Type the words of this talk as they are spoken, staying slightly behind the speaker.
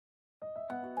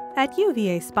At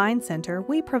UVA Spine Center,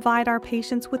 we provide our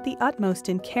patients with the utmost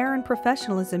in care and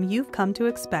professionalism you've come to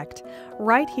expect,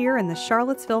 right here in the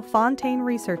Charlottesville Fontaine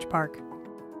Research Park.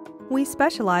 We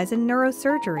specialize in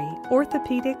neurosurgery,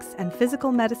 orthopedics, and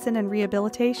physical medicine and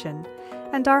rehabilitation,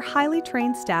 and our highly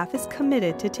trained staff is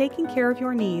committed to taking care of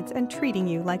your needs and treating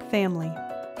you like family.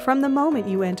 From the moment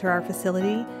you enter our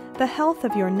facility, the health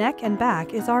of your neck and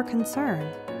back is our concern.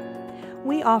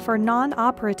 We offer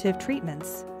non-operative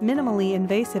treatments, minimally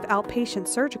invasive outpatient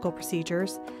surgical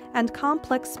procedures, and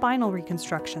complex spinal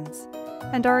reconstructions.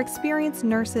 And our experienced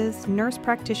nurses, nurse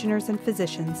practitioners, and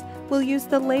physicians will use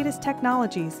the latest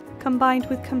technologies combined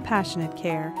with compassionate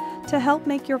care to help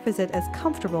make your visit as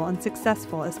comfortable and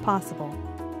successful as possible.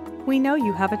 We know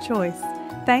you have a choice.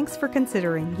 Thanks for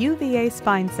considering UVA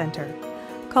Spine Center.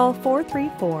 Call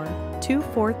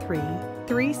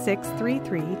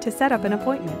 434-243-3633 to set up an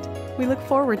appointment. We look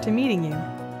forward to meeting you.